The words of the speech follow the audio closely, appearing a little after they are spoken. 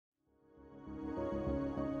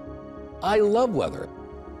I love weather.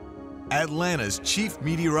 Atlanta's Chief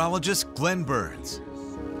Meteorologist Glenn Burns.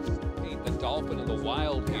 The dolphin of the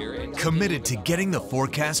wild here. Committed to getting the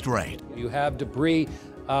forecast right. You have debris.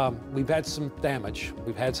 We've had some damage.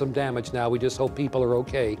 We've had some damage now. We just hope people are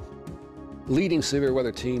okay. Leading Severe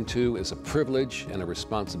Weather Team 2 is a privilege and a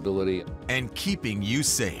responsibility. And keeping you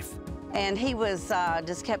safe. And he was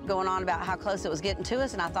just kept going on about how close it was getting to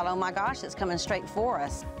us, and I thought, oh my gosh, it's coming straight for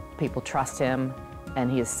us. People trust him,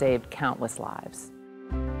 and he has saved countless lives.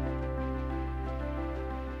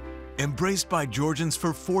 Embraced by Georgians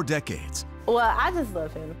for 4 decades. Well, I just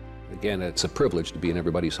love him. Again, it's a privilege to be in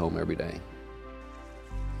everybody's home every day.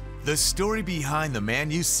 The story behind the man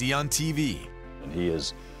you see on TV. And he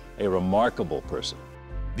is a remarkable person.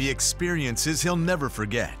 The experiences he'll never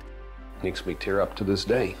forget. Makes me tear up to this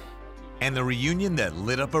day. And the reunion that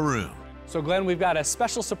lit up a room. So Glenn, we've got a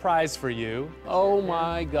special surprise for you. Oh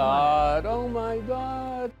my God, oh my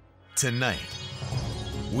God. Tonight,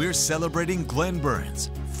 we're celebrating Glenn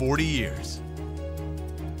Burns, 40 years.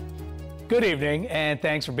 Good evening, and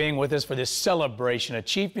thanks for being with us for this celebration of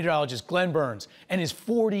Chief Meteorologist Glenn Burns and his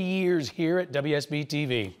 40 years here at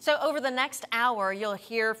WSB-TV. So over the next hour, you'll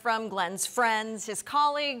hear from Glenn's friends, his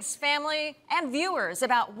colleagues, family, and viewers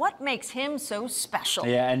about what makes him so special.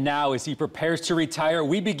 Yeah, and now as he prepares to retire,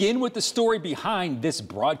 we begin with the story behind this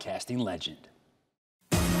broadcasting legend.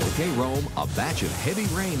 Okay, Rome, a batch of heavy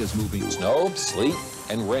rain is moving. Snow, sleet,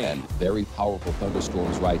 and rain. Very powerful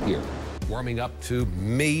thunderstorms right here. Warming up to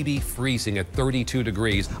maybe freezing at 32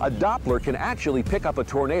 degrees. A Doppler can actually pick up a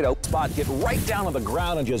tornado spot, get right down on the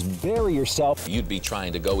ground and just bury yourself. You'd be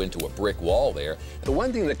trying to go into a brick wall there. The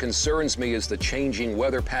one thing that concerns me is the changing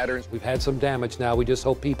weather patterns. We've had some damage now. We just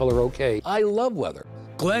hope people are okay. I love weather.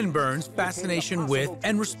 Glenn Burns' fascination with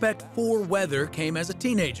and respect for weather came as a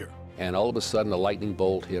teenager. And all of a sudden, a lightning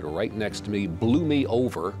bolt hit right next to me, blew me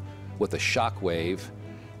over with a shock wave,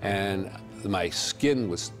 and my skin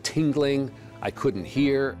was tingling. I couldn't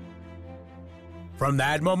hear. From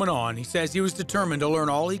that moment on, he says he was determined to learn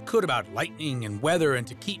all he could about lightning and weather and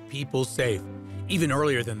to keep people safe. Even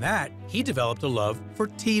earlier than that, he developed a love for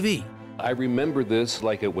TV. I remember this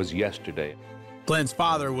like it was yesterday. Glenn's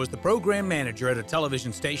father was the program manager at a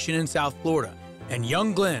television station in South Florida, and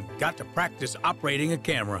young Glenn got to practice operating a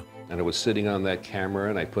camera. And I was sitting on that camera,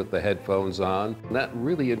 and I put the headphones on, and that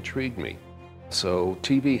really intrigued me. So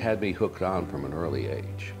TV had me hooked on from an early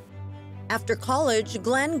age. After college,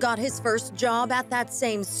 Glenn got his first job at that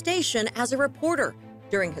same station as a reporter.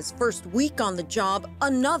 During his first week on the job,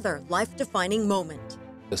 another life-defining moment.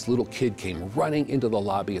 This little kid came running into the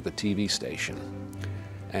lobby at the TV station,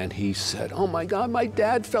 and he said, "Oh my God, my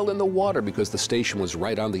dad fell in the water," because the station was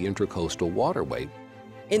right on the Intracoastal Waterway.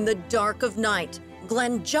 In the dark of night,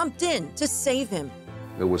 Glenn jumped in to save him.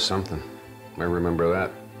 It was something. I remember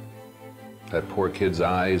that. That poor kid's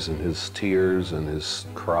eyes and his tears and his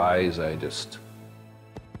cries,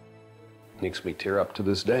 makes me tear up to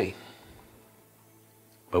this day.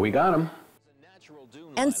 But we got him.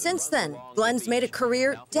 And since then, Glenn's made a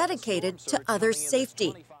career dedicated to others'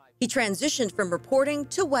 safety. He transitioned from reporting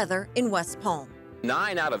to weather in West Palm.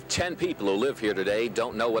 9 out of 10 people who live here today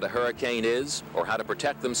don't know what a hurricane is or how to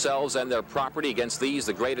protect themselves and their property against these,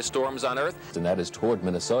 the greatest storms on Earth. And that is toward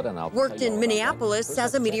Minnesota. And worked in Minneapolis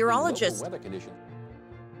as a meteorologist.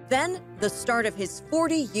 Then, the start of his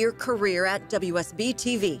 40-year career at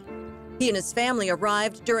WSB-TV. He and his family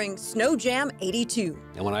arrived during Snow Jam '82.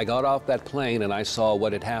 And when I got off that plane and I saw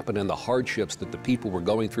what had happened and the hardships that the people were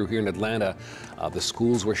going through here in Atlanta, the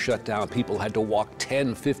schools were shut down, people had to walk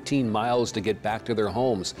 10, 15 miles to get back to their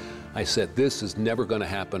homes, I said, this is never going to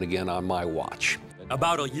happen again on my watch.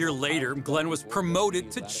 About a year later, Glenn was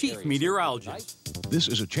promoted to Chief Meteorologist. This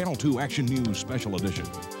is a Channel 2 Action News Special Edition.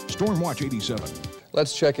 Storm Watch 87.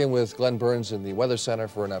 Let's check in with Glenn Burns in the Weather Center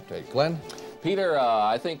for an update. Glenn? Peter,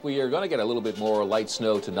 I think we are going to get a little bit more light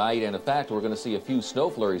snow tonight, and in fact, we're going to see a few snow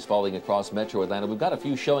flurries falling across metro Atlanta. We've got a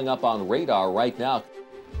few showing up on radar right now.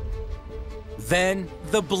 Then,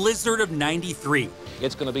 the blizzard of '93.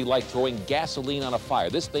 It's going to be like throwing gasoline on a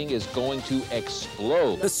fire. This thing is going to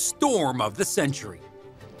explode. The storm of the century.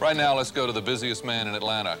 Right now, let's go to the busiest man in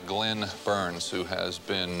Atlanta, Glenn Burns, who has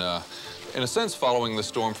been, in a sense, following the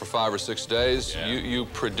storm for 5 or 6 days. Yeah. You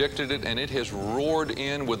predicted it, and it has roared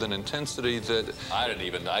in with an intensity that...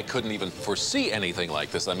 I couldn't even foresee anything like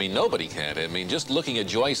this. I mean, nobody can. I mean, just looking at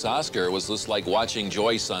Joyce Oscar was just like watching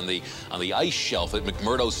Joyce on the ice shelf at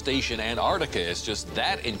McMurdo Station, Antarctica. It's just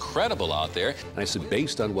that incredible out there. And I said,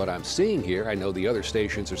 based on what I'm seeing here, I know the other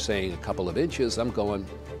stations are saying a couple of inches. I'm going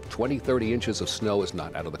 20, 30 inches of snow is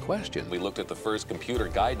not out of the question. We looked at the first computer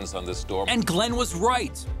guidance on this storm. And Glenn was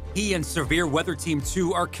right. He and Severe Weather Team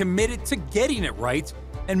 2 are committed to getting it right,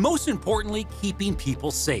 and most importantly, keeping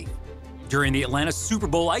people safe. During the Atlanta Super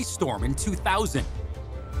Bowl ice storm in 2000,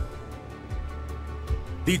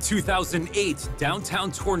 the 2008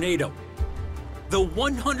 downtown tornado, the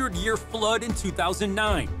 100-year flood in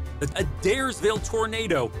 2009, a Daresville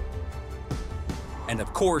tornado, and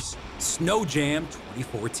of course, Snow Jam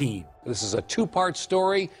 2014. This is a two-part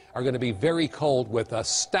story. Are going to be very cold with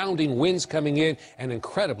astounding winds coming in and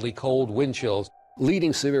incredibly cold wind chills.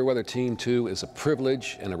 Leading Severe Weather Team 2 is a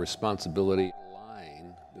privilege and a responsibility.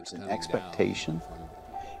 It's an expectation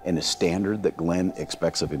and a standard that Glenn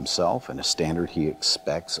expects of himself and a standard he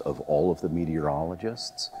expects of all of the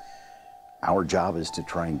meteorologists. Our job is to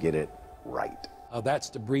try and get it right. That's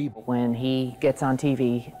debris. When he gets on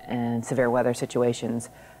TV in severe weather situations,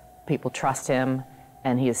 people trust him,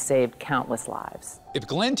 and he has saved countless lives. If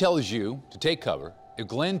Glenn tells you to take cover, if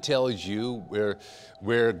Glenn tells you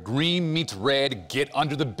where green meets red, get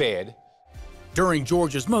under the bed. During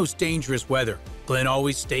Georgia's most dangerous weather, Glenn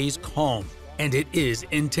always stays calm, and it is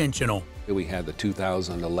intentional. We had the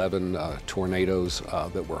 2011 tornadoes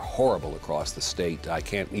that were horrible across the state. I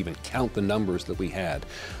can't even count the numbers that we had.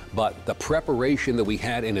 But the preparation that we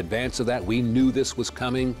had in advance of that, we knew this was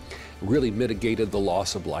coming, really mitigated the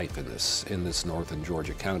loss of life in this northern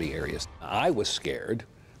Georgia County areas. I was scared,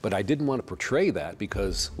 but I didn't want to portray that,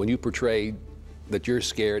 because when you portray that you're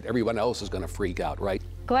scared, everyone else is going to freak out, right?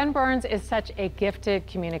 Glenn Burns is such a gifted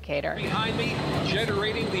communicator. Behind me,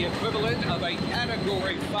 generating the equivalent of a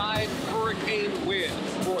Category 5 hurricane wind,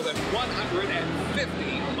 more than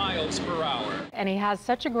 150 miles per hour. And he has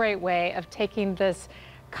such a great way of taking this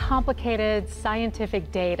complicated scientific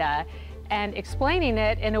data and explaining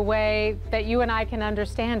it in a way that you and I can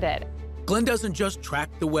understand it. Glenn doesn't just track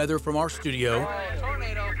the weather from our studio.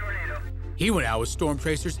 He went out with storm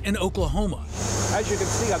tracers in Oklahoma. As you can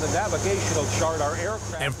see on the navigational chart, our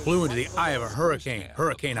aircraft... And flew into the eye of a hurricane,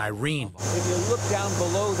 Hurricane Irene. If you look down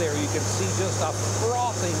below there, you can see just a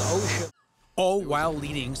frothing ocean. All while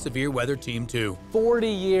leading Severe Weather Team 2. 40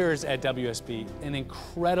 years at WSB, an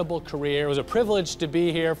incredible career. It was a privilege to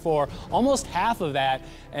be here for almost half of that,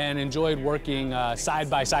 and enjoyed working side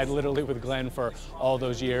by side literally with Glenn for all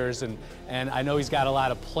those years. And I know he's got a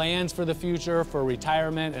lot of plans for the future, for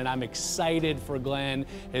retirement, and I'm excited for Glenn,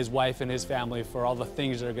 his wife, and his family for all the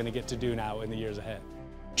things they're going to get to do now in the years ahead.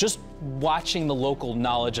 Just watching the local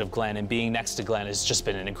knowledge of Glenn and being next to Glenn has just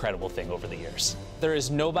been an incredible thing over the years. There is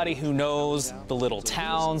nobody who knows the little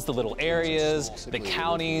towns, the little areas, the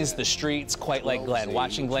counties, the streets quite like Glenn.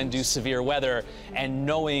 Watching Glenn do severe weather and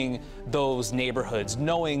knowing those neighborhoods,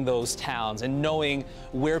 knowing those towns, and knowing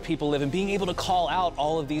where people live, and being able to call out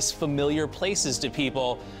all of these familiar places to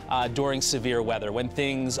people during severe weather when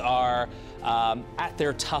things are at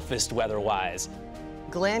their toughest weather-wise.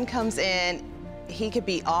 Glenn comes in. He could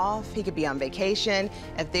be off, he could be on vacation.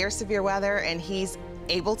 If there's severe weather and he's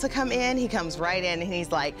able to come in, he comes right in and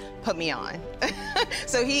he's like, put me on.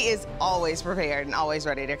 So he is always prepared and always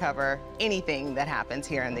ready to cover anything that happens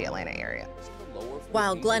here in the Atlanta area.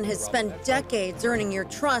 While Glenn has spent decades earning your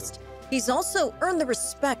trust, he's also earned the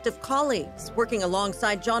respect of colleagues, working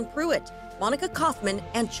alongside John Pruitt, Monica Kaufman,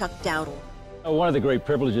 and Chuck Dowdle. One of the great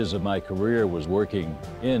privileges of my career was working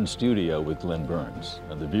in studio with Glenn Burns.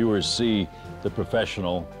 The viewers see the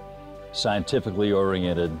professional, scientifically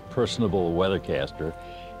oriented, personable weathercaster,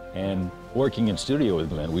 and working in studio with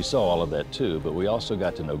Glenn, we saw all of that too, but we also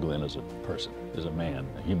got to know Glenn as a person, as a man,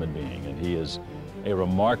 a human being, and he is a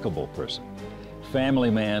remarkable person.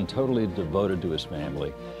 Family man, totally devoted to his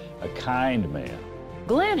family, a kind man.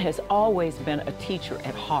 Glenn has always been a teacher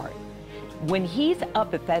at heart. When he's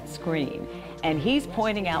up at that screen and he's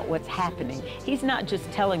pointing out what's happening, he's not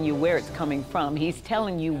just telling you where it's coming from, he's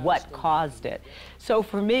telling you what caused it. So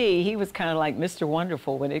for me, he was kind of like Mr.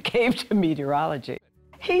 Wonderful when it came to meteorology.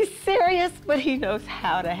 He's serious, but he knows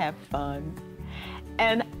how to have fun.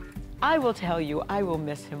 And I will tell you, I will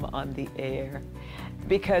miss him on the air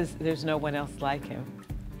because there's no one else like him.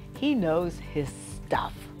 He knows his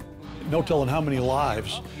stuff. No telling how many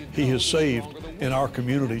lives he has saved in our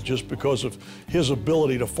community just because of his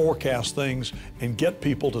ability to forecast things and get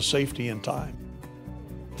people to safety in time.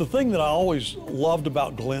 The thing that I always loved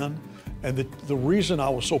about Glenn, and the reason I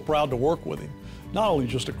was so proud to work with him, not only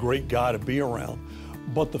just a great guy to be around,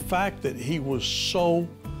 but the fact that he was so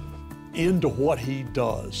into what he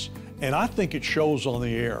does. And I think it shows on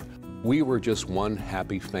the air. We were just one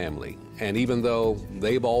happy family. And even though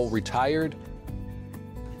they've all retired,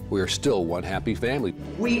 we are still one happy family.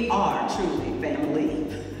 We are truly family.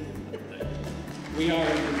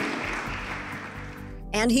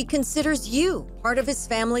 And he considers you part of his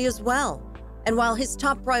family as well. And while his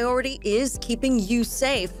top priority is keeping you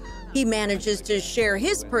safe, he manages to share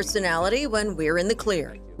his personality when we're in the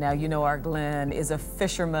clear. Now, you know our Glenn is a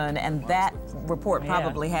fisherman, and that report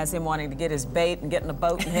probably has him wanting to get his bait and get in a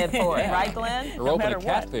boat and head for it, right, Glenn? Or open a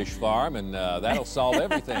catfish farm, and that'll solve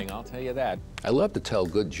everything, I'll tell you that. I love to tell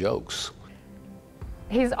good jokes.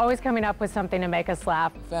 He's always coming up with something to make us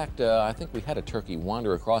laugh. In fact, I think we had a turkey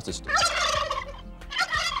wander across the street.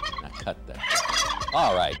 Now cut that.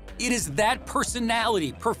 All right. It is that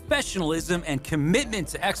personality, professionalism, and commitment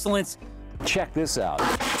to excellence. Check this out.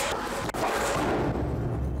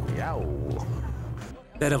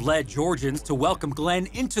 That have led Georgians to welcome Glenn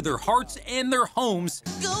into their hearts and their homes.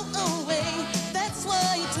 Go away, that's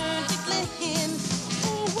why you turn to Glenn.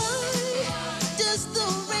 Why does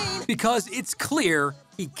the rain? Because it's clear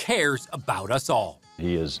he cares about us all.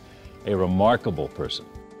 He is a remarkable person.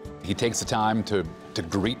 He takes the time to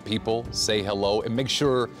greet people, say hello, and make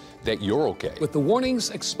sure that you're okay. With the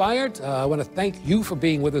warnings expired, I want to thank you for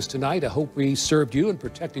being with us tonight. I hope we served you and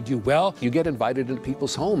protected you well. You get invited into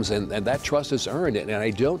people's homes, and that trust is earned, and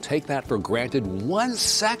I don't take that for granted 1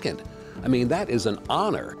 second. I mean, that is an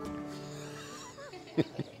honor.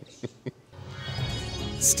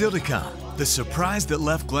 Still to come, the surprise that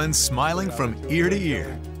left Glenn smiling from ear to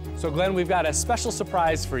ear. So Glenn, we've got a special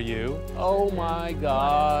surprise for you. Oh my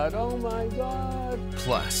God, oh my God.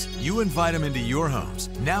 Plus, you invite him into your homes.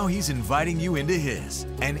 Now he's inviting you into his.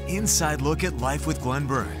 An inside look at life with Glenn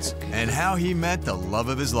Burns and how he met the love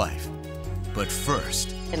of his life. But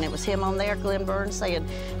first, and it was him on there, Glenn Burns, saying,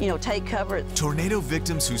 you know, take cover. Tornado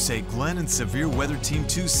victims who say Glenn and Severe Weather Team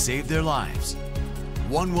 2 saved their lives.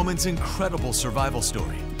 One woman's incredible survival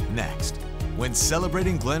story. Next, when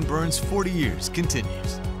celebrating Glenn Burns' 40 years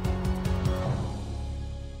continues.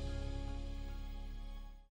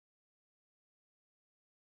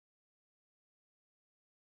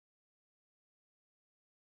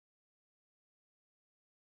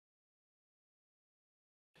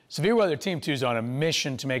 Severe Weather Team 2 is on a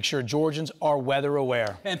mission to make sure Georgians are weather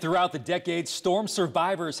aware. And throughout the decades, storm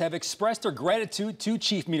survivors have expressed their gratitude to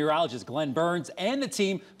Chief Meteorologist Glenn Burns and the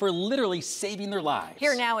team for literally saving their lives.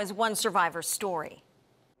 Here now is one survivor's story.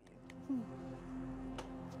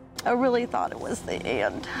 I really thought it was the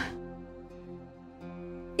end.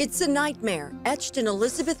 It's a nightmare etched in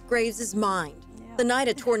Elizabeth Graves' mind. The night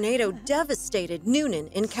a tornado devastated Noonan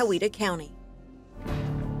in Coweta County.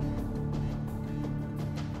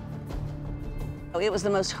 It was the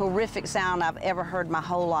most horrific sound I've ever heard my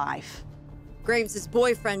whole life. Graves'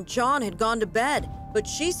 boyfriend John had gone to bed, but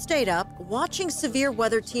she stayed up watching Severe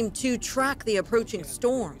Weather Team 2 track the approaching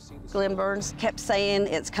storm. Glenn Burns kept saying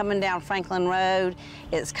it's coming down Franklin Road,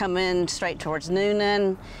 it's coming straight towards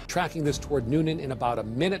Noonan. Tracking this toward Noonan in about a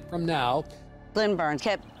minute from now. Glenn Burns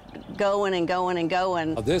kept going and going and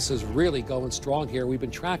going. This is really going strong here. We've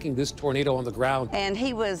been tracking this tornado on the ground. And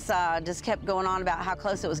he was just kept going on about how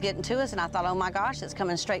close it was getting to us, and I thought, oh my gosh, it's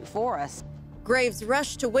coming straight for us. Graves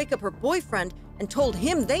rushed to wake up her boyfriend and told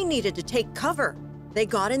him they needed to take cover. They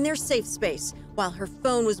got in their safe space while her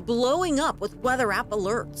phone was blowing up with weather app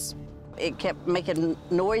alerts. It kept making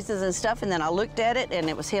noises and stuff, and then I looked at it, and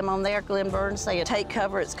it was him on there, Glenn Burns, saying, take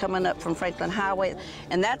cover, it's coming up from Franklin Highway,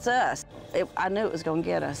 and that's us. I knew it was going to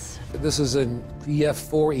get us. This is an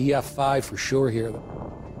EF4, EF5 for sure here.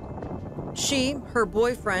 She, her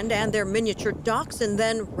boyfriend, and their miniature dachshund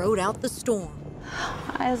then rode out the storm.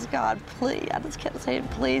 I asked God, please. I just kept saying,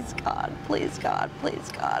 please, God, please, God,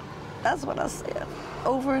 please, God. That's what I said,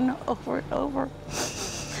 over and over and over.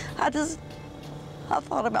 I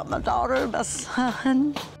thought about my daughter and my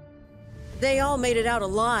son. They all made it out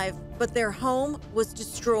alive, but their home was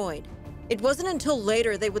destroyed. It wasn't until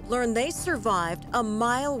later they would learn they survived a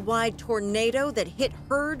mile-wide tornado that hit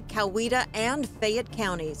Heard, Coweta, and Fayette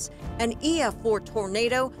counties, an EF4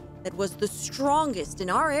 tornado that was the strongest in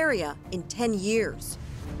our area in 10 years.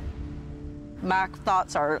 My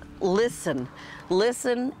thoughts are listen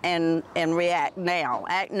and react now.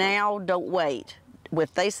 Act now, don't wait.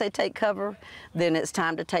 If they say take cover, then it's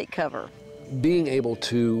time to take cover. Being able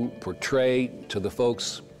to portray to the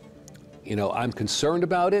folks, you know, I'm concerned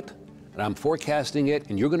about it, and I'm forecasting it,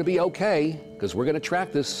 and you're going to be okay, because we're going to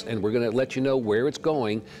track this, and we're going to let you know where it's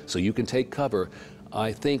going so you can take cover.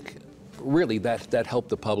 I think really that helped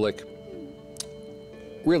the public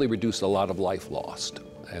really reduce a lot of life lost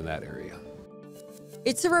in that area.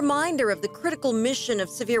 It's a reminder of the critical mission of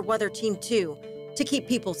Severe Weather Team 2 to keep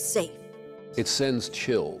people safe. It sends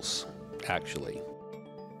chills, actually.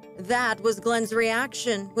 That was Glenn's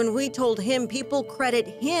reaction when we told him people credit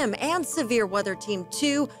him and Severe Weather Team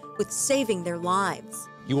 2 with saving their lives.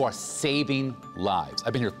 You are saving lives.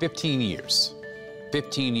 I've been here 15 years.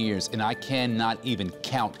 15 years, and I cannot even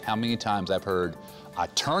count how many times I've heard, I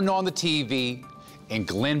turned on the TV and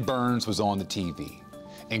Glenn Burns was on the TV.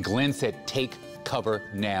 And Glenn said, take cover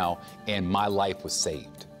now, and my life was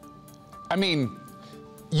saved. I mean,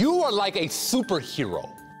 you are like a superhero.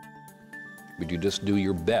 But you just do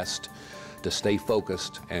your best to stay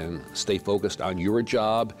focused on your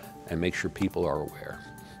job and make sure people are aware.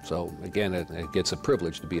 So again, it gets a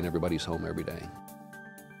privilege to be in everybody's home every day.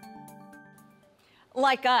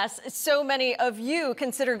 Like us, so many of you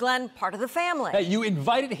consider Glenn part of the family. You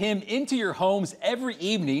invited him into your homes every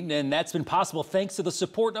evening, and that's been possible thanks to the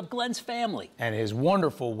support of Glenn's family. And his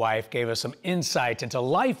wonderful wife gave us some insight into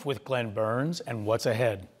life with Glenn Burns and what's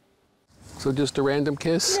ahead. So just a random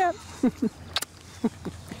kiss? Yeah.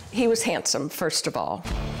 He was handsome, first of all.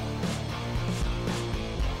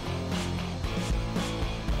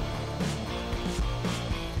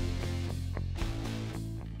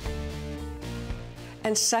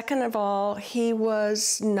 And second of all, he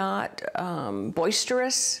was not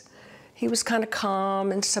boisterous. He was kind of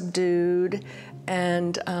calm and subdued.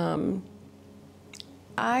 And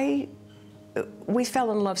we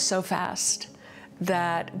fell in love so fast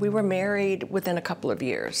that we were married within a couple of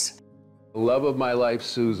years. The love of my life,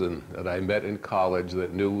 Susan, that I met in college,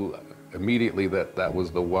 that knew immediately that that was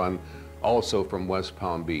the one, also from West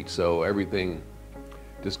Palm Beach. So everything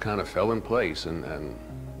just kind of fell in place, and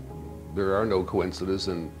there are no coincidences,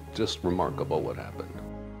 and just remarkable what happened.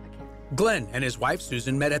 Glenn and his wife,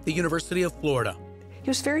 Susan, met at the University of Florida. He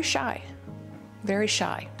was very shy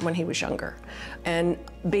when he was younger. And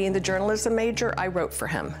being the journalism major, I wrote for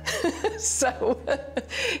him. So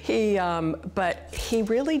but he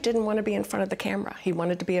really didn't want to be in front of the camera. He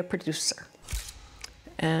wanted to be a producer.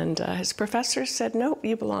 And his professor said, nope,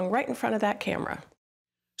 you belong right in front of that camera.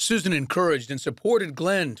 Susan encouraged and supported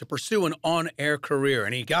Glenn to pursue an on-air career,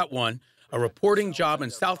 and he got one, a reporting job in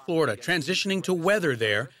South Florida, transitioning to weather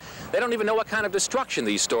there. They don't even know what kind of destruction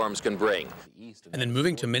these storms can bring. And then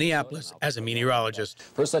moving to Minneapolis as a meteorologist.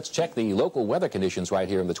 First, let's check the local weather conditions right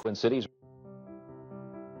here in the Twin Cities.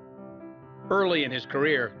 Early in his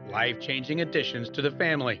career, life-changing additions to the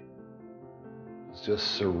family. It's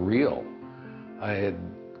just surreal. I had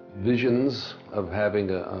visions of having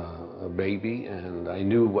a baby, and I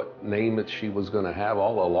knew what name that she was going to have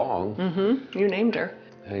all along. Mm-hmm. You named her.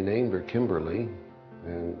 I named her Kimberly,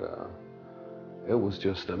 and it was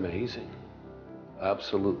just amazing.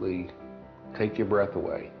 Absolutely take your breath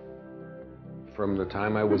away. From the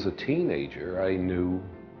time I was a teenager, I knew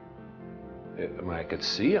I could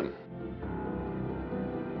see him.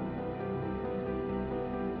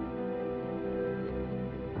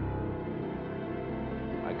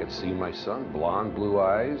 I could see my son, blonde, blue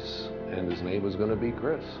eyes, and his name was going to be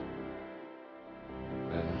Chris.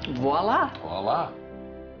 And voila. Voila.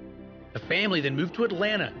 The family then moved to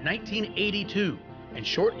Atlanta, 1982, and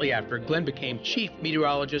shortly after, Glenn became chief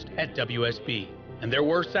meteorologist at WSB. And there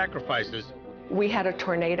were sacrifices. We had a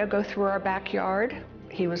tornado go through our backyard.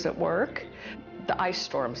 He was at work. The ice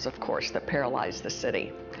storms, of course, that paralyzed the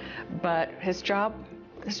city. But his job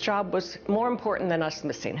was more important than us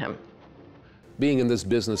missing him. Being in this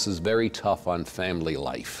business is very tough on family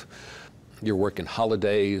life. You're working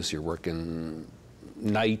holidays, you're working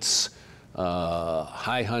nights.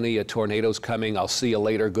 Hi, honey, a tornado's coming. I'll see you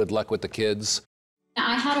later. Good luck with the kids.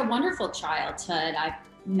 I had a wonderful childhood. I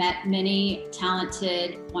met many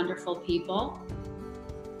talented, wonderful people,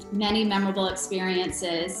 many memorable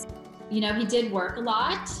experiences. You know, he did work a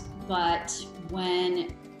lot, but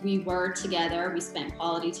when we were together, we spent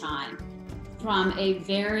quality time. From a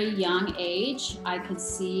very young age, I could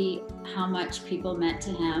see how much people meant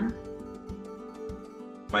to him.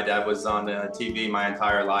 My dad was on TV my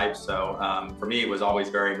entire life, so for me it was always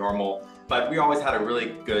very normal. But we always had a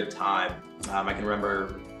really good time. I can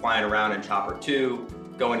remember flying around in Chopper 2,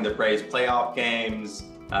 going to the Braves playoff games,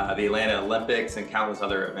 the Atlanta Olympics, and countless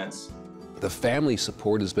other events. The family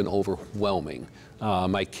support has been overwhelming.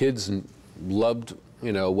 My kids loved,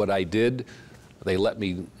 what I did. They let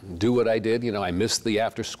me do what I did. I missed the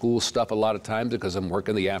after-school stuff a lot of times because I'm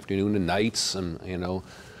working the afternoon and nights, and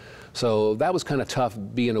so that was kind of tough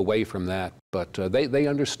being away from that. But they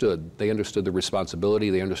understood. They understood the responsibility.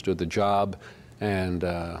 They understood the job, and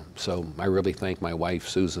so I really thank my wife,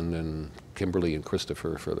 Susan, and Kimberly and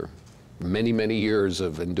Christopher for their many, many years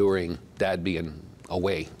of enduring Dad being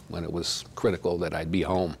away when it was critical that I'd be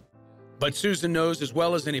home. But Susan knows as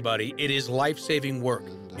well as anybody, it is life-saving work,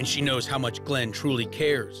 and she knows how much Glenn truly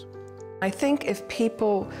cares. I think if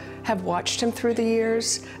people have watched him through the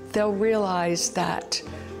years, they'll realize that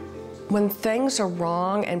When things are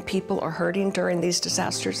wrong and people are hurting during these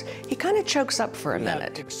disasters, he kind of chokes up for a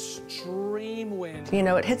minute. Extreme wind. You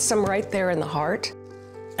know, it hits them right there in the heart.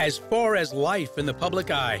 As far as life in the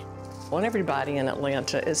public eye. Well, everybody in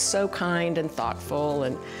Atlanta is so kind and thoughtful,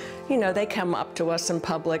 and, you know, they come up to us in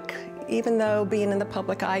public, even though being in the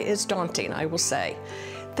public eye is daunting, I will say.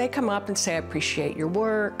 They come up and say, I appreciate your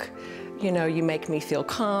work. You know, you make me feel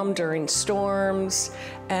calm during storms,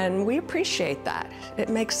 and we appreciate that. It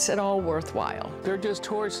makes it all worthwhile. They're just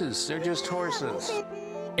horses. They're just horses.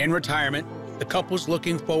 In retirement, the couple's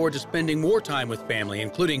looking forward to spending more time with family,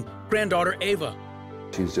 including granddaughter Ava.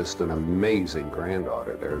 She's just an amazing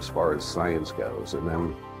granddaughter there as far as science goes. And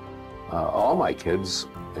then all my kids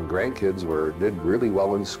and grandkids did really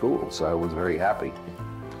well in school, so I was very happy.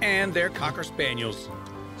 And their Cocker Spaniels.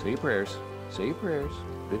 Say your prayers. Say your prayers.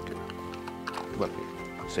 Good girl. Come up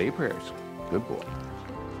here. Say your prayers. Good boy.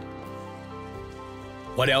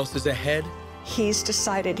 What else is ahead? He's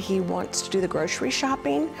decided he wants to do the grocery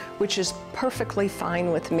shopping, which is perfectly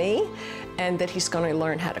fine with me, and that he's going to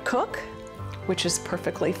learn how to cook, which is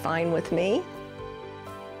perfectly fine with me.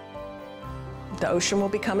 The ocean will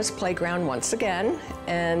become his playground once again,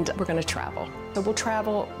 and we're going to travel. So we'll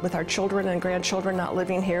travel with our children and grandchildren not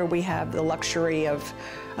living here. We have the luxury of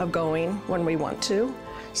going when we want to.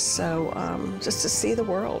 So just to see the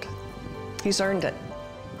world. He's earned it.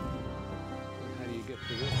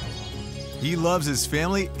 He loves his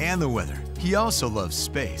family and the weather. He also loves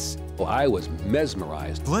space. Well, I was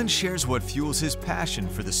mesmerized. Glenn shares what fuels his passion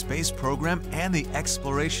for the space program and the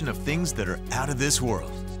exploration of things that are out of this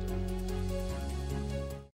world.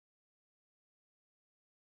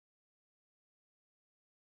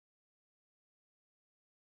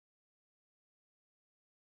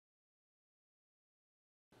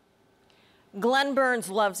 Glenn Burns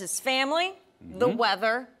loves his family, the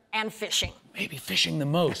weather, and fishing. Maybe fishing the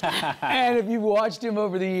most. And if you've watched him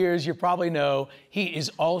over the years, you probably know he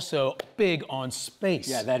is also big on space.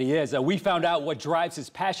 Yeah, that he is. We found out what drives his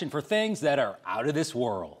passion for things that are out of this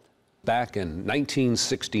world. Back in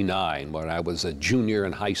 1969, when I was a junior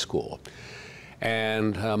in high school,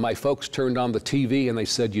 and my folks turned on the TV and they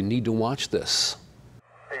said, you need to watch this.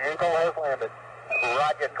 The Eagle has landed.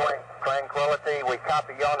 Roger, Tranquility, we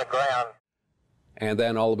copy you on the ground. And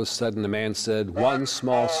then all of a sudden the man said, one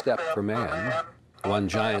small step for man, one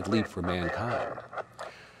giant leap for mankind.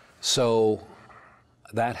 So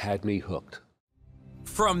that had me hooked.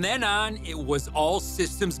 From then on, it was all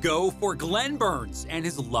systems go for Glenn Burns and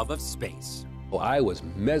his love of space. Well, I was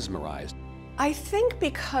mesmerized. I think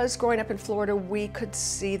because growing up in Florida, we could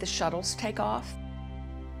see the shuttles take off.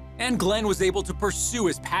 And Glenn was able to pursue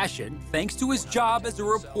his passion thanks to his job as a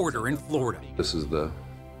reporter in Florida. This is the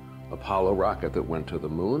Apollo rocket that went to the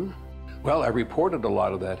moon. Well, I reported a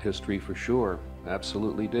lot of that history for sure,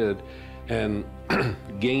 absolutely did. And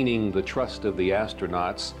gaining the trust of the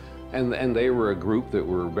astronauts, and they were a group that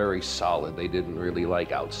were very solid. They didn't really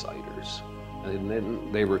like outsiders.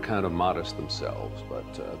 And they were kind of modest themselves,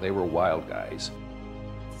 but they were wild guys.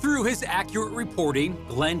 Through his accurate reporting,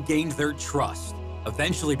 Glenn gained their trust,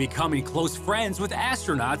 eventually becoming close friends with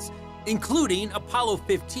astronauts, including Apollo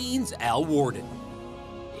 15's Al Worden.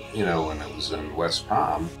 You know, when I was in West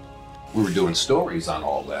Palm, we were doing stories on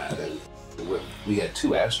all that, and we had two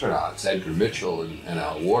astronauts, Edgar Mitchell and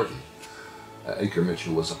Al Worden. Edgar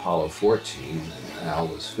Mitchell was Apollo 14, and Al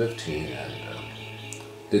was 15, and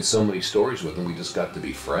did so many stories with him, we just got to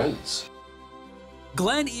be friends.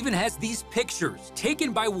 Glenn even has these pictures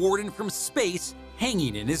taken by Worden from space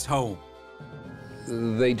hanging in his home.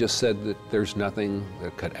 They just said that there's nothing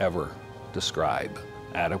that could ever describe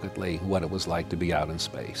adequately what it was like to be out in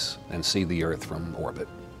space and see the Earth from orbit.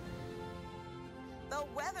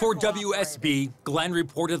 For WSB, Glenn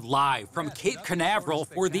reported live from Cape Canaveral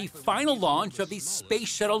for the final launch of the Space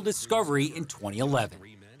Shuttle Discovery in 2011.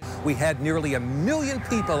 We had nearly 1 million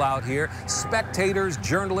people out here, spectators,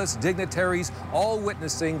 journalists, dignitaries, all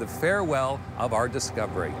witnessing the farewell of our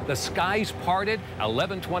Discovery. The skies parted,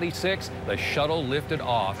 11:26, the shuttle lifted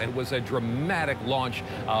off. It was a dramatic launch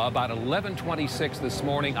about 11:26 this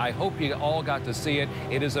morning. I hope you all got to see it.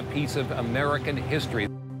 It is a piece of American history.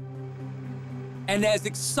 And as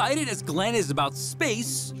excited as Glenn is about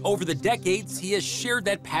space, over the decades, he has shared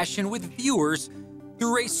that passion with viewers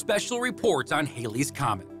through a special report on Halley's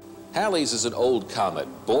Comet. Halley's is an old comet,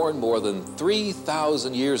 born more than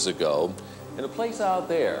 3,000 years ago in a place out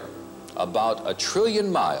there, about 1 trillion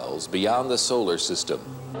miles beyond the solar system.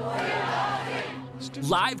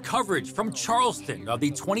 Live coverage from Charleston of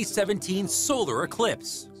the 2017 solar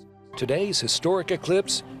eclipse. Today's historic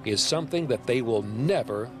eclipse is something that they will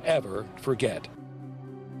never, ever forget.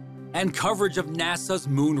 and coverage of NASA's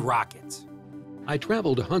moon rocket. I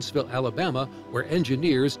traveled to Huntsville, Alabama, where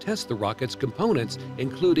engineers test the rocket's components,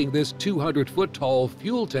 including this 200-foot-tall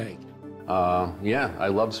fuel tank. Yeah, I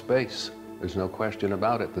love space. There's no question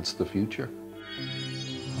about it. That's the future.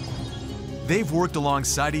 They've worked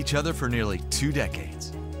alongside each other for nearly 2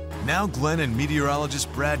 decades. Now Glenn and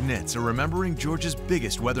meteorologist Brad Nitz are remembering Georgia's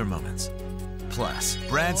biggest weather moments. Plus,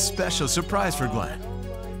 Brad's special surprise for Glenn.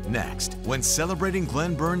 Next, when celebrating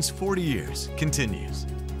Glenn Burns' 40 years continues.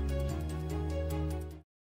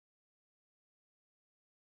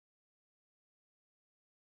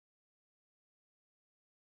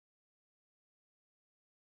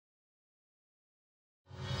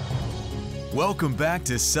 Welcome back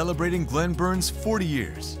to Celebrating Glenn Burns' 40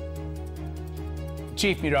 years.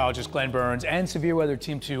 Chief Meteorologist Glenn Burns and Severe Weather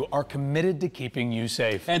Team 2 are committed to keeping you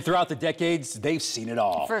safe. And throughout the decades, they've seen it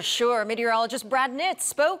all. For sure. Meteorologist Brad Nitz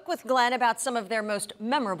spoke with Glenn about some of their most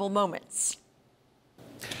memorable moments.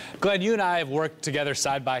 Glenn, you and I have worked together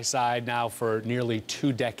side by side now for nearly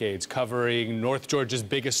 2 decades, covering North Georgia's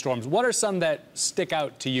biggest storms. What are some that stick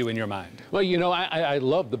out to you in your mind? Well, you know, I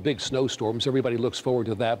love the big snowstorms. Everybody looks forward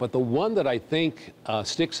to that. But the one that I think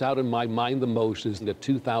sticks out in my mind the most is the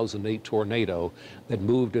 2008 tornado that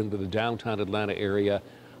moved into the downtown Atlanta area,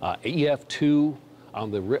 EF2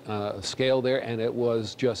 on the scale there, and it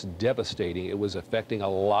was just devastating. It was affecting a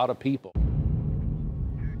lot of people.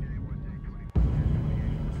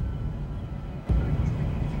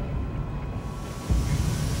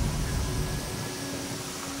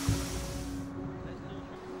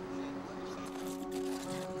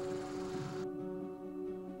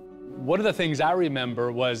 One of the things I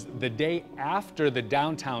remember was the day after the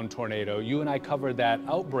downtown tornado, you and I covered that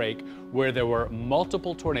outbreak where there were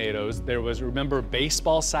multiple tornadoes. There was, remember,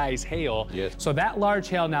 baseball-sized hail. Yes. So that large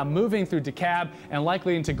hail now moving through DeKalb and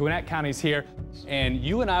likely into Gwinnett counties here. And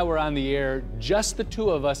you and I were on the air, just the two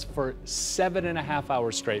of us, for 7.5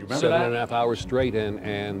 hours straight. Remember that? 7.5 hours straight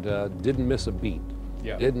and didn't miss a beat.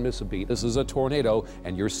 Yeah. Didn't miss a beat. This is a tornado,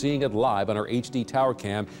 and you're seeing it live on our HD tower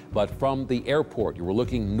cam, but from the airport. You were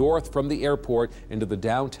looking north from the airport into the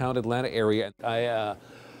downtown Atlanta area. I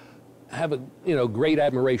have a great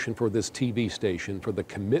admiration for this TV station, for the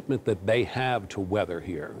commitment that they have to weather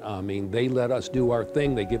here. I mean, they let us do our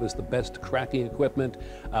thing. They give us the best tracking equipment,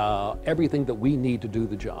 everything that we need to do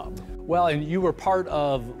the job. Well, and you were part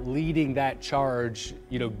of leading that charge,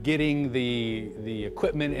 you know, getting the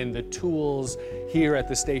equipment and the tools here at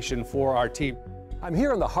the station for our team. I'm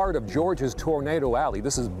here in the heart of Georgia's Tornado Alley.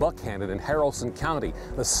 This is Buckhannon in Haralson County,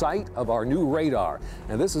 the site of our new radar.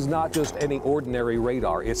 And this is not just any ordinary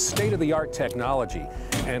radar. It's state-of-the-art technology,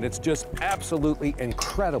 and it's just absolutely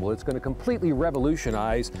incredible. It's going to completely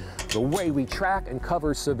revolutionize the way we track and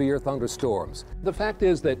cover severe thunderstorms. The fact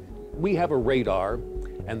is that we have a radar,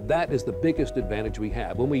 and that is the biggest advantage we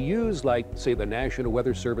have. When we use, like, say, the National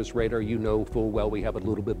Weather Service radar, you know full well we have a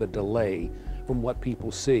little bit of a delay from what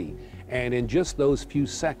people see. And in just those few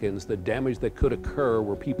seconds, the damage that could occur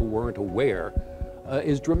where people weren't aware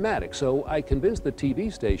is dramatic. So I convinced the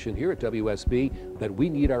TV station here at WSB that we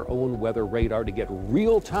need our own weather radar to get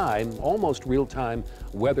real-time, almost real-time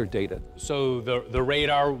weather data. So the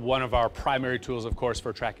radar, one of our primary tools, of course,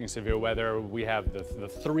 for tracking severe weather. We have the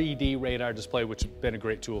 3D radar display, which has been a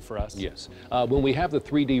great tool for us. Yes. When we have the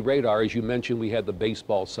 3D radar, as you mentioned, we had the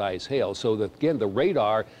baseball-sized hail. So again, the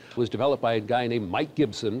radar was developed by a guy named Mike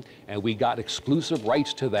Gibson, and we got exclusive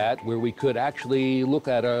rights to that, where we could actually look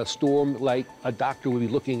at a storm like a doctor would be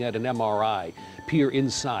looking at an MRI, peer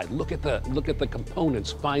inside, look at the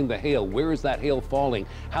components, find the hail. Where is that hail falling?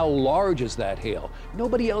 How large is that hail?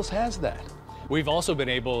 Nobody else has that. We've also been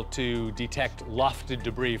able to detect lofted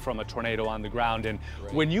debris from a tornado on the ground. And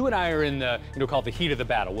when you and I are in the, called the heat of the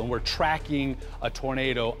battle, when we're tracking a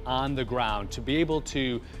tornado on the ground, to be able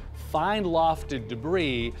to find lofted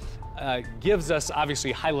debris gives us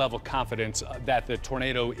obviously high-level confidence that the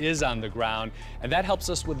tornado is on the ground, and that helps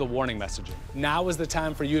us with the warning messaging. Now is the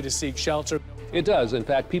time for you to seek shelter. It does. In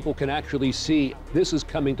fact, people can actually see this is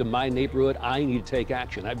coming to my neighborhood. I need to take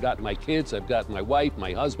action. I've got my kids, I've got my wife,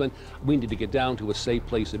 my husband. We need to get down to a safe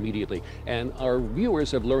place immediately. And our viewers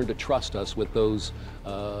have learned to trust us with those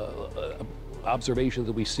observations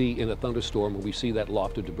that we see in a thunderstorm when we see that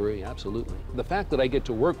lofted debris. Absolutely. The fact that I get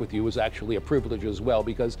to work with you is actually a privilege as well,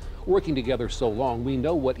 because working together so long, we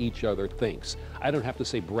know what each other thinks. I don't have to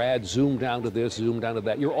say, Brad, zoom down to this, zoom down to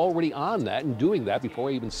that. You're already on that and doing that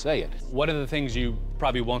before I even say it. One of the things you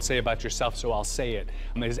probably won't say about yourself, so I'll say it,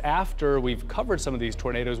 is after we've covered some of these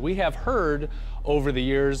tornadoes, we have heard over the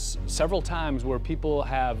years several times where people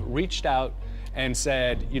have reached out and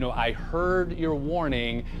said, I heard your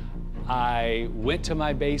warning. I went to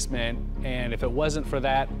my basement, and if it wasn't for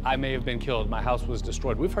that, I may have been killed. My house was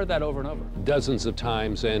destroyed. We've heard that over and over. Dozens of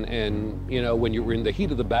times, and you know, when you're in the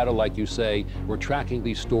heat of the battle, like you say, we're tracking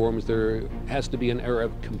these storms, there has to be an air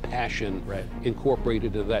of compassion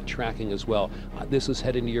incorporated into that tracking as well. This is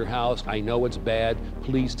heading to your house. I know it's bad.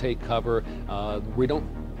 Please take cover.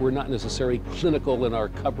 We're not necessarily clinical in our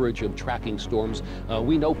coverage of tracking storms.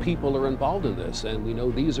 We know people are involved in this, and we know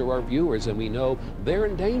these are our viewers, and we know they're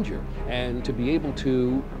in danger. And to be able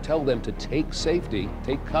to tell them to take safety,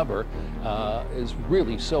 take cover, is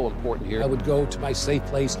really so important here. I would go to my safe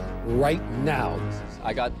place right now.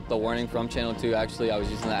 I got the warning from Channel 2, actually. I was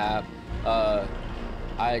using the app.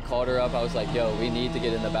 I called her up. I was like, yo, we need to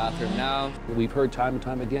get in the bathroom now. We've heard time and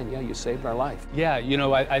time again, yeah, you saved our life. Yeah, you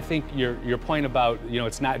know, I think your point about, you know,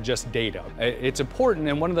 it's not just data. It's important,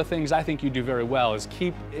 and one of the things I think you do very well is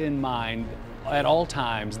keep in mind at all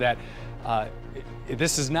times that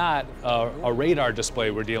this is not a radar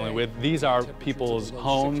display we're dealing with. These are people's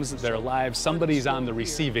homes, their lives. Somebody's on the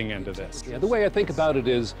receiving end of this. Yeah, the way I think about it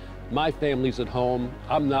is, my family's at home,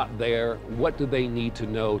 I'm not there, what do they need to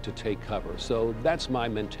know to take cover? So that's my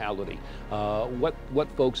mentality. What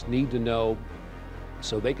folks need to know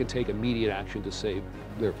so they can take immediate action to save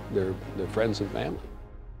their friends and family.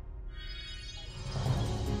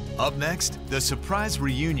 Up next, the surprise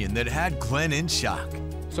reunion that had Glenn in shock.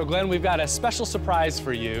 So Glenn, we've got a special surprise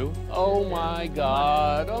for you. Oh my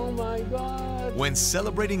God, oh my God. When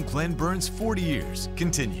celebrating Glenn Burns' 40 years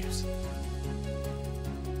continues.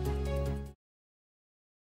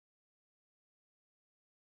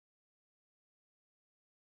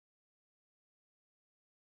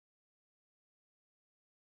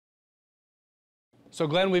 So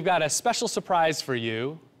Glenn, we've got a special surprise for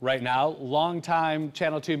you right now. Longtime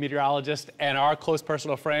Channel 2 meteorologist and our close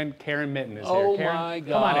personal friend, Karen Minton is here. Oh Karen, my God,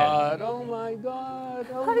 come on in. oh my God,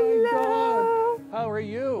 oh Hello. my God. How are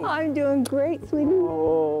you? I'm doing great, sweetie.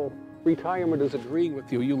 Oh, retirement is agreeing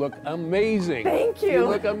with you. You look amazing. Thank you. You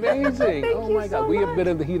look amazing. Thank oh you my God, so we have much. been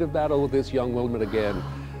in the heat of battle with this young woman again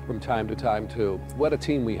from time to time too. What a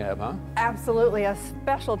team we have, huh? Absolutely, a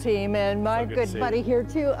special team, and my good to good see buddy you. here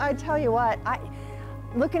too. I tell you what,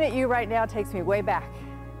 looking at you right now takes me way back.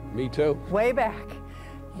 Me too. Way back.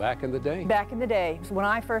 Back in the day. Back in the day. When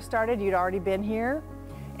I first started, you'd already been here,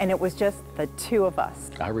 and it was just the two of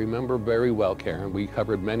us. I remember very well, Karen. We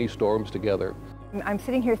covered many storms together. I'm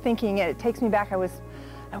sitting here thinking, it takes me back, I was,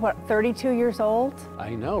 what, 32 years old? I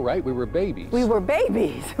know, right? We were babies. We were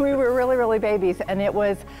babies. We were really, really babies, and it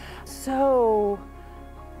was so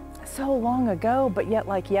long ago, but yet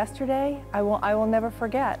like yesterday, I will never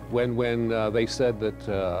forget. When they said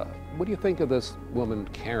that, what do you think of this woman,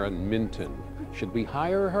 Karen Minton? Should we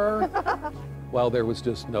hire her? Well, there was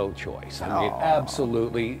just no choice. I mean,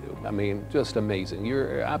 absolutely, I mean, just amazing.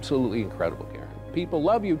 You're absolutely incredible, Karen. People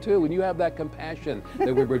love you too, and you have that compassion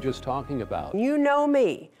that we were just talking about. You know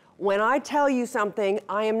me. When I tell you something,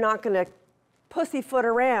 I am not going to pussyfoot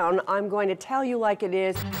around. I'm going to tell you like it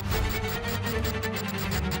is.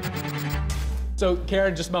 So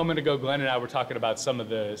Karen, just a moment ago, Glenn and I were talking about some of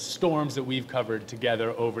the storms that we've covered together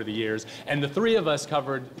over the years. And the three of us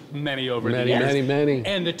covered many over the years. Many.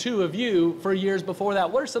 And the two of you for years before that.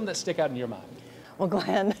 What are some that stick out in your mind? Well,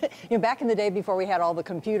 Glenn, you know, back in the day before we had all the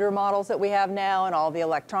computer models that we have now and all the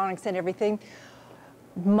electronics and everything,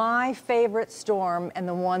 my favorite storm and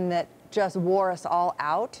the one that just wore us all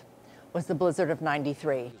out was the blizzard of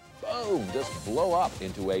 '93. Boom, just blow up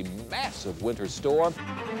into a massive winter storm.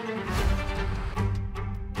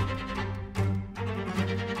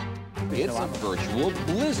 It's a virtual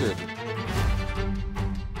blizzard.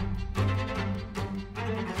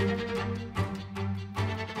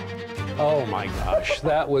 Oh my gosh,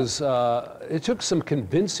 that was, it took some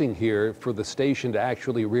convincing here for the station to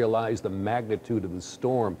actually realize the magnitude of the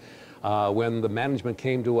storm. When the management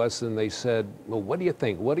came to us and they said, well, what do you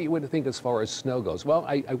think? What do you think as far as snow goes? Well,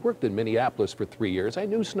 I worked in Minneapolis for 3 years. I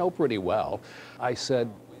knew snow pretty well. I said,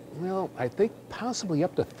 well, I think possibly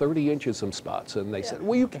up to 30 inches some spots. And they said,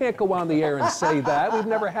 well, you can't go on the air and say that. We've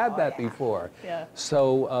never had that before. Yeah.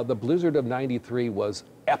 So the blizzard of '93 was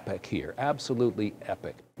epic here, absolutely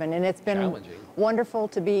epic. And it's been wonderful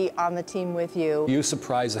to be on the team with you. You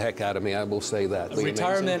surprised the heck out of me, I will say that.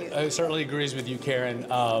 Retirement certainly agrees with you, Karen.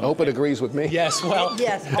 Hope it agrees with me. Yes, well,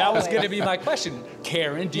 yes, that was going to be my question.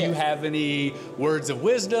 Karen, do you have any words of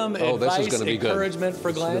wisdom, advice, encouragement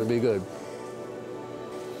for Glenn? This is going to be good.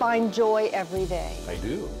 Find joy every day. I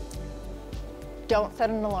do. Don't set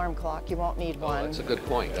an alarm clock. You won't need one. That's a good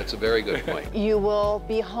point. That's a very good point. You will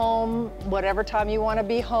be home whatever time you want to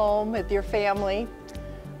be home with your family.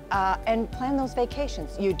 and plan those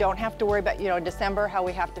vacations. You don't have to worry about, in December, how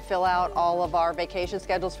we have to fill out all of our vacation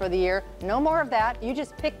schedules for the year. No more of that. You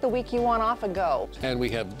just pick the week you want off and go. And we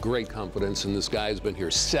have great confidence in this guy who's been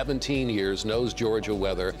here 17 years, knows Georgia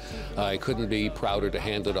weather. I couldn't be prouder to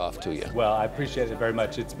hand it off to you. Well, I appreciate it very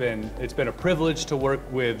much. It's been a privilege to work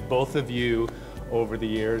with both of you over the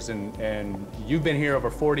years, and you've been here over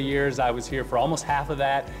 40 years. I was here for almost half of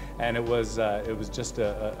that, and it was just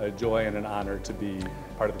a joy and an honor to be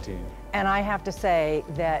part of the team. And I have to say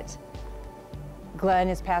that Glenn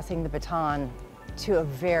is passing the baton to a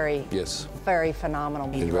very, very phenomenal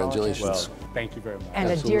meteorologist. Congratulations. Well, thank you very much. And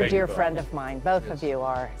Absolutely. a dear friend of mine. Both of you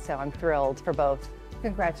are, so I'm thrilled for both.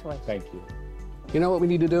 Congratulations. Thank you. You know what we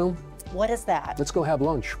need to do? What is that? Let's go have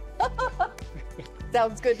lunch.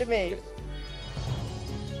 Sounds good to me.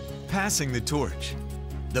 Passing the torch.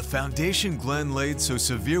 The foundation Glenn laid so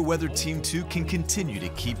Severe Weather Team 2 can continue to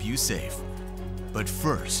keep you safe. But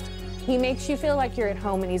first, he makes you feel like you're at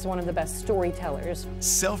home, and he's one of the best storytellers.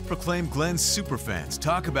 self-proclaimed Glenn superfans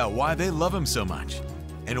talk about why they love him so much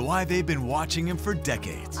and why they've been watching him for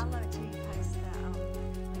decades.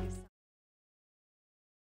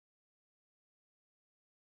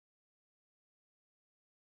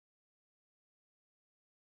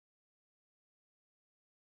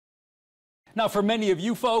 Now, for many of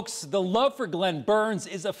you folks, the love for Glenn Burns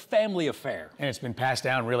is a family affair. And it's been passed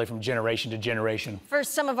down really from generation to generation. For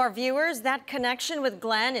some of our viewers, that connection with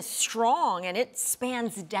Glenn is strong and it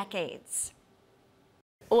spans decades.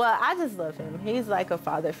 Well, I just love him. He's like a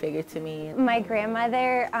father figure to me. My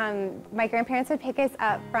grandmother, my grandparents would pick us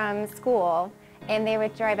up from school and they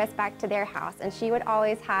would drive us back to their house, and she would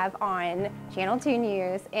always have on Channel 2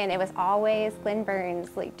 News, and it was always Glenn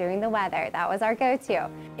Burns, like during the weather. That was our go-to.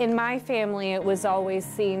 In my family, it was always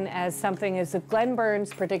seen as something as if Glenn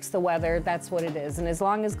Burns predicts the weather, that's what it is. And as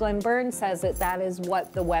long as Glenn Burns says it, that is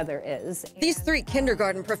what the weather is. These three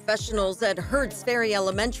kindergarten professionals at Herds Ferry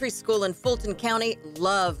Elementary School in Fulton County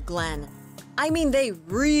love Glenn. I mean, they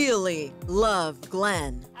really love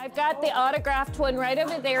Glenn. I've got the autographed one right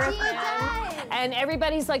over there of him. And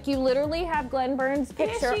everybody's like, you literally have Glenn Burns'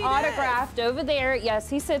 picture autographed over there. Yes,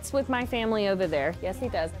 he sits with my family over there. Yes, he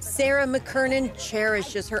does. Sarah McKernan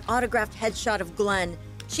cherishes her autographed headshot of Glenn.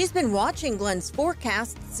 She's been watching Glenn's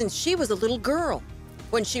forecast since she was a little girl.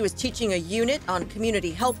 When she was teaching a unit on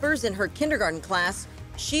community helpers in her kindergarten class,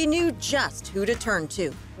 she knew just who to turn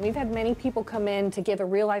to. We've had many people come in to give a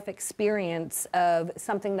real-life experience of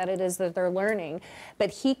something that it is that they're learning,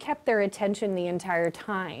 but he kept their attention the entire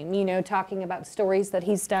time, you know, talking about stories that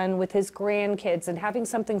he's done with his grandkids and having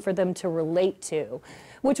something for them to relate to,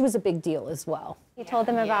 which was a big deal as well. He told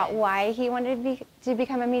them about why he wanted to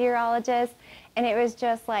become a meteorologist, and it was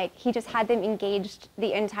just like he just had them engaged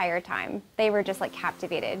the entire time. They were just like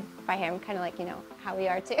captivated by him, kind of like, you know, how we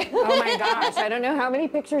are too. Oh my gosh, I don't know how many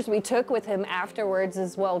pictures we took with him afterwards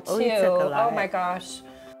as well too. Oh, he took a lot. Oh my gosh.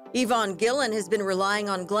 Yvonne Gillen has been relying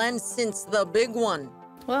on Glenn since the big one.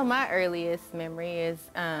 Well, my earliest memory is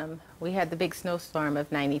we had the big snowstorm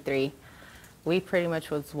of '93. We pretty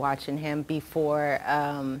much was watching him before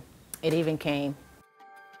it even came.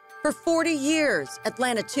 For 40 years,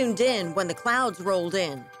 Atlanta tuned in when the clouds rolled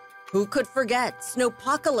in. Who could forget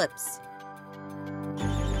Snowpocalypse?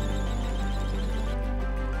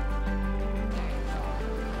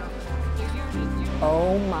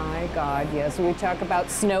 Oh my God, yes. We talk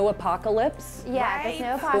about snow apocalypse. Yeah, the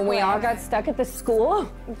snow apocalypse. When we all got stuck at the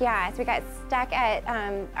school. Yes, we got stuck at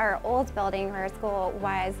our old building where our school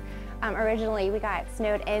was. Originally, we got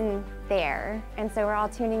snowed in there, and so we're all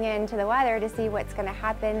tuning in to the weather to see what's going to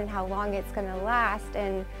happen and how long it's going to last,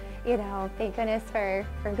 and you know, thank goodness for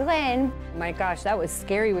Glenn. My gosh, that was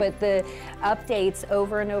scary, but the updates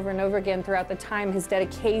over and over and over again throughout the time, his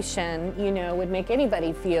dedication, you know, would make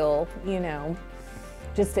anybody feel, you know,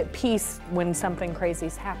 just at peace when something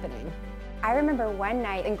crazy's happening. I remember one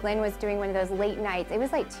night, and Glenn was doing one of those late nights. It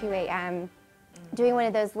was like 2 a.m. doing one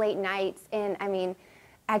of those late nights, and I mean,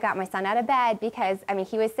 I got my son out of bed because, I mean,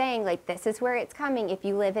 he was saying, like, this is where it's coming. If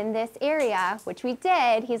you live in this area, which we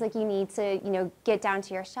did, he's like, you need to, you know, get down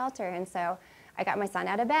to your shelter. And so I got my son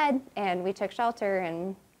out of bed, and we took shelter,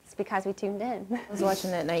 and it's because we tuned in. I was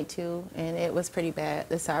watching that night, too, and it was pretty bad.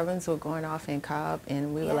 The sirens were going off in Cobb,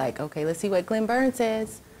 and we were like, okay, let's see what Glenn Burns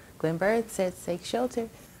says. Glenn Burns says take shelter.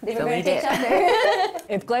 They so were we did.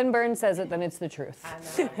 If Glenn Burns says it, then it's the truth.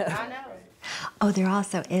 I know. I know. Oh, there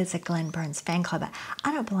also is a Glenn Burns fan club.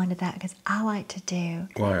 I don't belong to that because I like to do...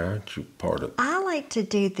 Why aren't you part of it? I like to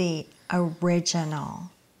do the original.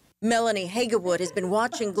 Melanie Hagewood has been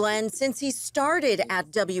watching Glenn since he started at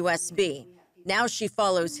WSB. Now she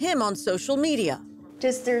follows him on social media.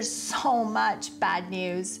 Just there's so much bad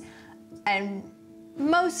news, and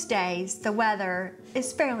most days the weather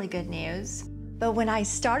is fairly good news. But when I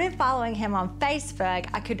started following him on Facebook,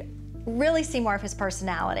 I could really see more of his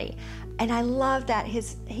personality. And I love that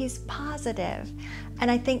he's positive. And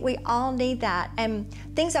I think we all need that. And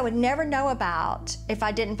things I would never know about if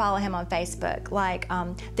I didn't follow him on Facebook, like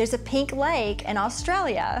there's a pink lake in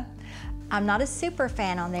Australia. I'm not a super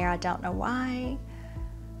fan on there, I don't know why,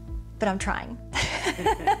 but I'm trying.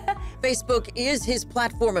 Facebook is his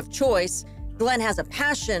platform of choice. Glenn has a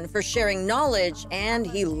passion for sharing knowledge, and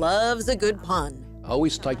he loves a good pun. I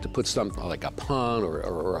always like to put something like a pun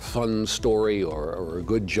or a fun story or a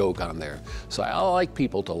good joke on there. So I like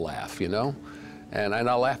people to laugh, you know? And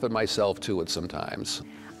I laugh at myself too sometimes.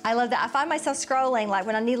 I love that. I find myself scrolling, like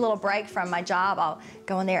when I need a little break from my job, I'll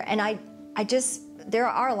go in there. And there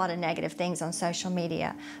are a lot of negative things on social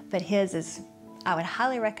media, but his is, I would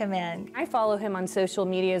highly recommend. I follow him on social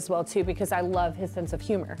media as well too because I love his sense of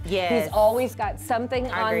humor. Yes. He's always got something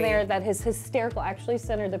I on agree. there that is hysterical. I actually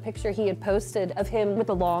sent her the picture he had posted of him with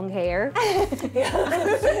the long hair.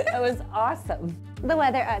 That was awesome. The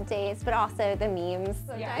weather updates, but also the memes.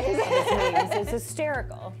 His memes is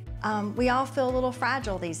hysterical. We all feel a little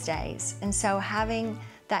fragile these days, and so having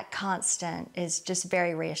that constant is just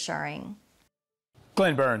very reassuring.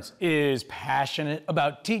 Glenn Burns is passionate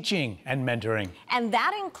about teaching and mentoring. And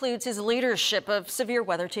that includes his leadership of Severe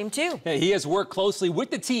Weather Team 2. Yeah, he has worked closely with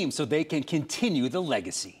the team so they can continue the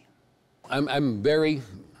legacy. I'm very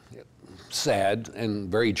sad and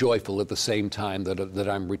very joyful at the same time that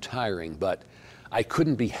I'm retiring, but I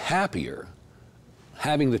couldn't be happier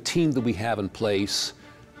having the team that we have in place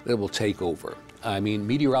that will take over. I mean,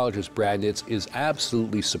 meteorologist Brad Nitz is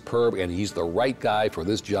absolutely superb, and he's the right guy for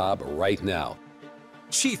this job right now.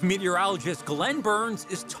 Chief Meteorologist Glenn Burns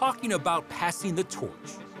is talking about passing the torch.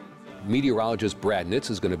 Meteorologist Brad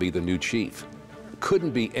Nitz is going to be the new chief.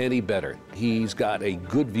 Couldn't be any better. He's got a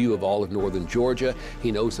good view of all of northern Georgia.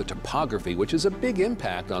 He knows the topography, which is a big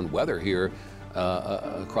impact on weather here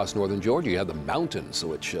across northern Georgia. You have the mountains,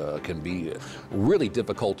 which can be really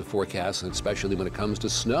difficult to forecast, especially when it comes to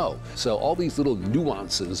snow. So all these little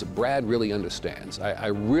nuances, Brad really understands. I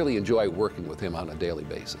really enjoy working with him on a daily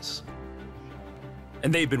basis.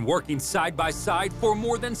 And they've been working side by side for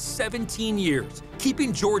more than 17 years,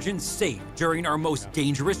 keeping Georgians safe during our most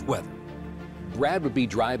dangerous weather. Brad would be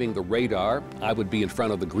driving the radar. I would be in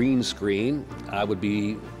front of the green screen. I would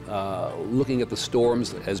be looking at the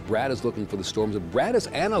storms as Brad is looking for the storms. And Brad is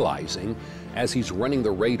analyzing as he's running the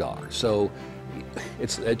radar. So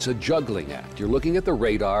it's a juggling act. You're looking at the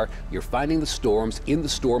radar, you're finding the storms. In the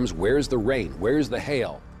storms, where's the rain? Where's the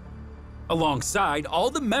hail? Alongside all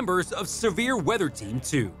the members of Severe Weather Team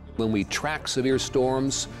 2. When we track severe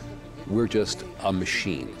storms, we're just a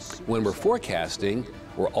machine. When we're forecasting,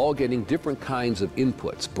 we're all getting different kinds of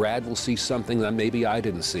inputs. Brad will see something that maybe I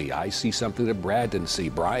didn't see. I see something that Brad didn't see.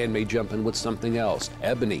 Brian may jump in with something else.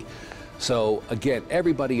 Ebony. So again,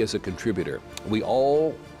 everybody is a contributor. We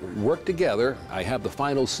all work together. I have the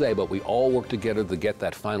final say, but we all work together to get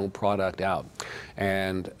that final product out.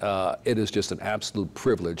 And it is just an absolute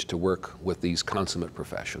privilege to work with these consummate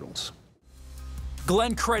professionals.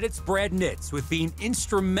 Glenn credits Brad Nitz with being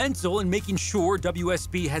instrumental in making sure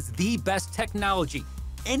WSB has the best technology,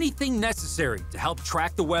 anything necessary to help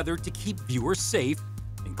track the weather to keep viewers safe,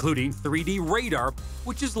 including 3D radar,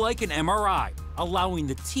 which is like an MRI, allowing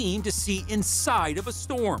the team to see inside of a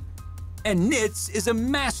storm. And Nitz is a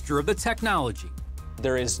master of the technology.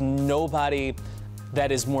 There is nobody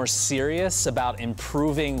that is more serious about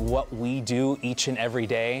improving what we do each and every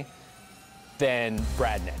day than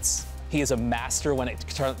Brad Nitz. He is a master when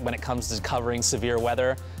it comes to covering severe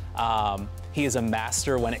weather. He is a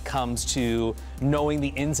master when it comes to knowing the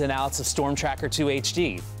ins and outs of Storm Tracker 2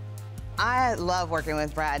 HD. I love working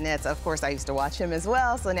with Brad Nitz. Of course, I used to watch him as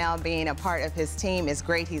well, so now being a part of his team is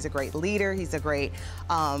great. He's a great leader. He's a great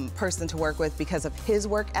person to work with because of his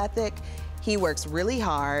work ethic. He works really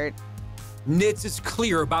hard. Nitz is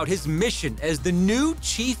clear about his mission as the new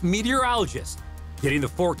chief meteorologist, getting the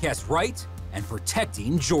forecast right and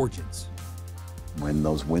protecting Georgians. When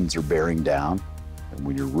those winds are bearing down and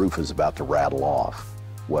when your roof is about to rattle off,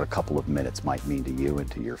 what a couple of minutes might mean to you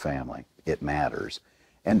and to your family, it matters.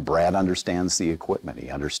 And Brad understands the equipment.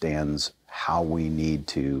 He understands how we need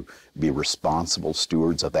to be responsible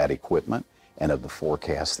stewards of that equipment and of the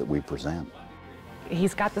forecast that we present.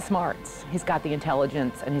 He's got the smarts, he's got the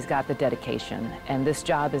intelligence, and he's got the dedication. And this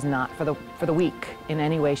job is not for the weak in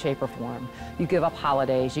any way, shape, or form. You give up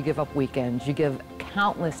holidays, you give up weekends, you give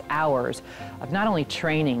countless hours of not only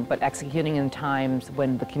training, but executing in times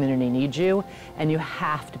when the community needs you, and you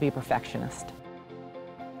have to be a perfectionist.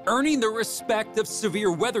 earning the respect of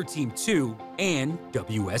Severe Weather Team 2 and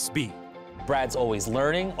WSB. Brad's always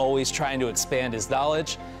learning, always trying to expand his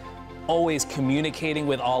knowledge, always communicating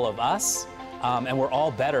with all of us, and we're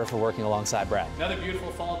all better for working alongside Brad. Another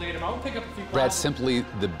beautiful fall day tomorrow. We'll pick up a few Brad's simply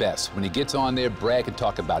the best. When he gets on there, Brad can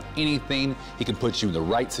talk about anything. He can put you in the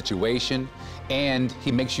right situation, and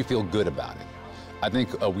he makes you feel good about it. I think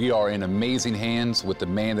we are in amazing hands with the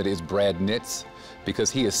man that is Brad Nitz,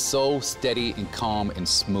 because he is so steady and calm and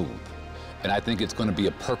smooth. And I think it's going to be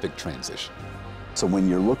a perfect transition. So when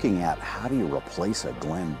you're looking at how do you replace a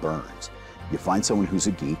Glenn Burns, you find someone who's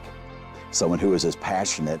a geek, someone who is as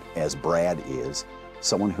passionate as Brad is,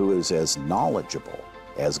 someone who is as knowledgeable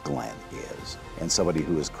as Glenn is, and somebody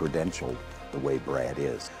who is credentialed the way Brad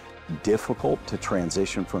is. Difficult to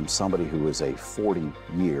transition from somebody who is a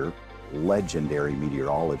 40-year legendary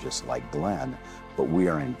meteorologist like Glenn, but we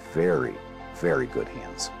are in very, very good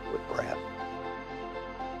hands with Brad.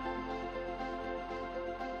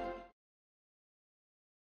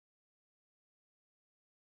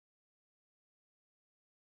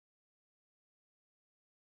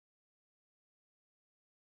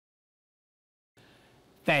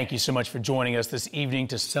 Thank you so much for joining us this evening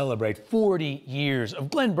to celebrate 40 years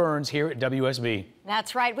of Glenn Burns here at WSB.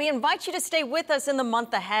 That's right. We invite you to stay with us in the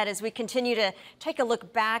month ahead as we continue to take a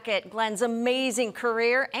look back at Glenn's amazing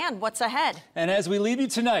career and what's ahead. And as we leave you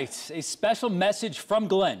tonight, a special message from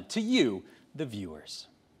Glenn to you, the viewers.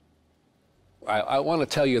 I want to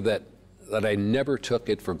tell you that I never took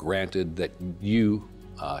it for granted that you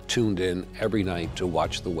tuned in every night to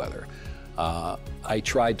watch the weather. I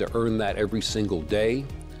tried to earn that every single day.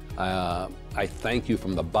 I thank you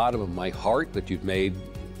from the bottom of my heart that you've made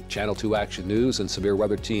Channel 2 Action News and Severe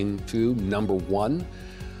Weather Team 2 #1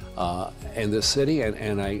 in this city,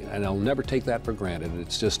 and I'll never take that for granted.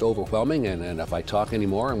 It's just overwhelming, and if I talk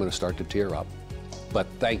anymore, I'm going to start to tear up. But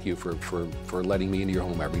thank you for letting me into your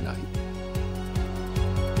home every night.